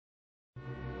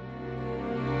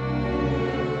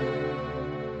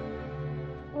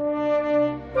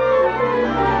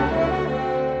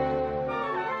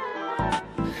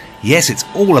Yes, it's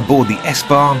all aboard the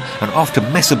S-Bahn and off to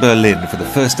Messe Berlin for the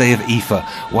first day of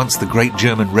IFA, once the great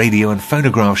German radio and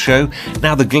phonograph show,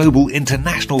 now the global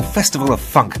international festival of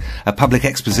funk, a public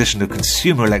exposition of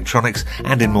consumer electronics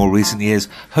and, in more recent years,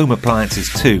 home appliances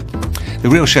too. The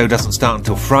real show doesn't start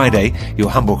until Friday.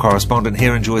 Your humble correspondent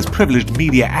here enjoys privileged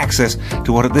media access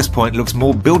to what at this point looks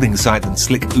more building site than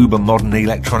slick uber-modern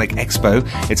electronic expo.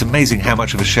 It's amazing how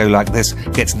much of a show like this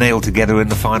gets nailed together in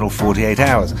the final 48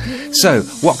 hours. So,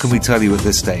 what can we tell you at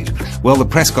this stage? Well, the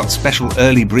press got special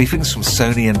early briefings from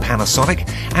Sony and Panasonic,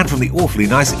 and from the awfully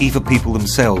nice IFA people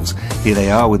themselves. Here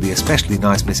they are with the especially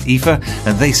nice Miss IFA,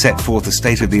 and they set forth the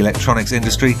state of the electronics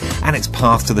industry and its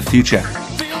path to the future.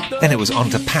 Then it was on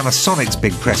to Panasonic's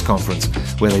big press conference,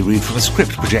 where they read from a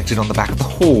script projected on the back of the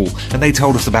hall, and they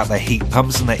told us about their heat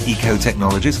pumps and their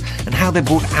eco-technologies, and how they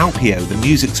bought Alpio, the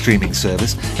music streaming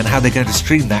service, and how they're going to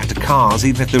stream that to cars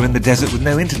even if they're in the desert with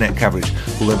no internet coverage,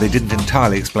 although they didn't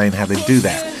entirely explain how they'd do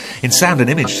that. In sound and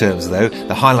image terms, though,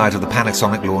 the highlight of the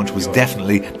Panasonic launch was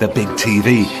definitely the big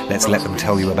TV. Let's let them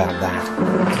tell you about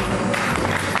that.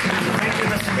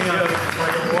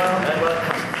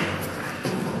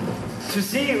 To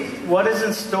see what is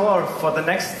in store for the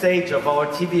next stage of our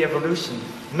TV evolution,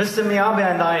 Mr. Miyabe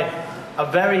and I are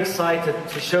very excited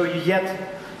to show you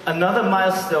yet another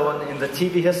milestone in the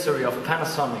TV history of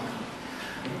Panasonic.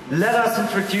 Let us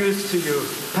introduce to you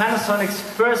Panasonic's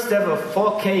first ever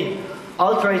 4K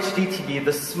Ultra HD TV,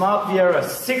 the Smart Viera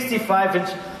 65-inch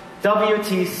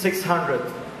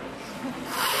WT600.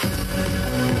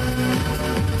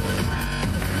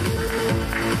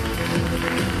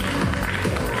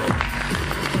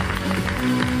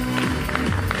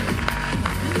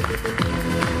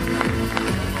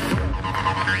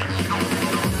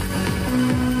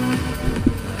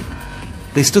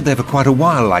 They stood there for quite a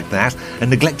while like that and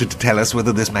neglected to tell us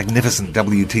whether this magnificent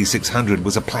WT600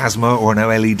 was a plasma or an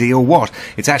OLED or what.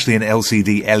 It's actually an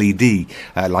LCD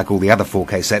LED, like all the other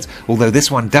 4K sets, although this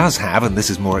one does have, and this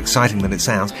is more exciting than it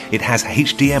sounds, it has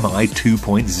HDMI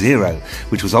 2.0,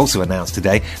 which was also announced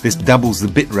today. This doubles the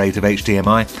bitrate of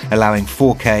HDMI, allowing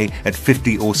 4K at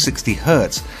 50 or 60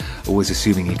 Hertz, always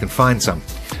assuming you can find some.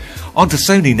 On to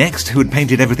Sony next, who had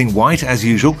painted everything white as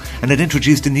usual and had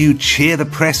introduced a new cheer the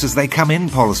press as they come in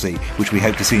policy, which we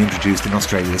hope to see introduced in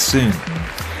Australia soon.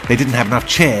 They didn't have enough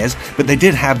chairs, but they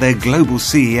did have their global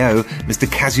CEO, Mr.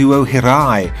 Kazuo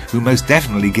Hirai, who most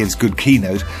definitely gives good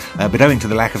keynote, but owing to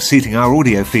the lack of seating, our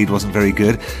audio feed wasn't very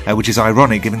good, which is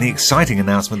ironic given the exciting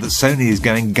announcement that Sony is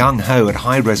going gung-ho at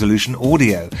high-resolution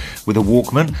audio, with a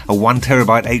Walkman, a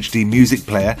 1TB HD music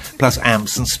player, plus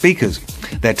amps and speakers.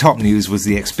 Their top news was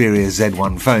the Xperia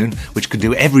Z1 phone, which could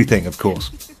do everything, of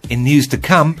course. In news to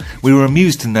come, we were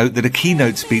amused to note that a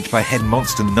keynote speech by head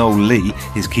monster Noel Lee,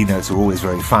 his keynotes are always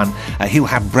very fun, he'll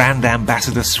have brand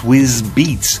ambassador Swizz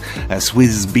Beatz.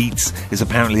 Swizz Beatz is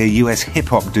apparently a US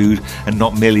hip-hop dude and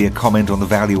not merely a comment on the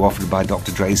value offered by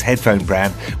Dr. Dre's headphone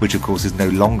brand, which of course is no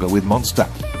longer with Monster.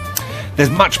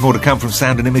 There's much more to come from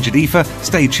Sound and Image at IFA.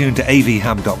 Stay tuned to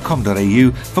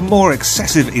avhub.com.au for more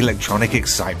excessive electronic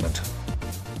excitement.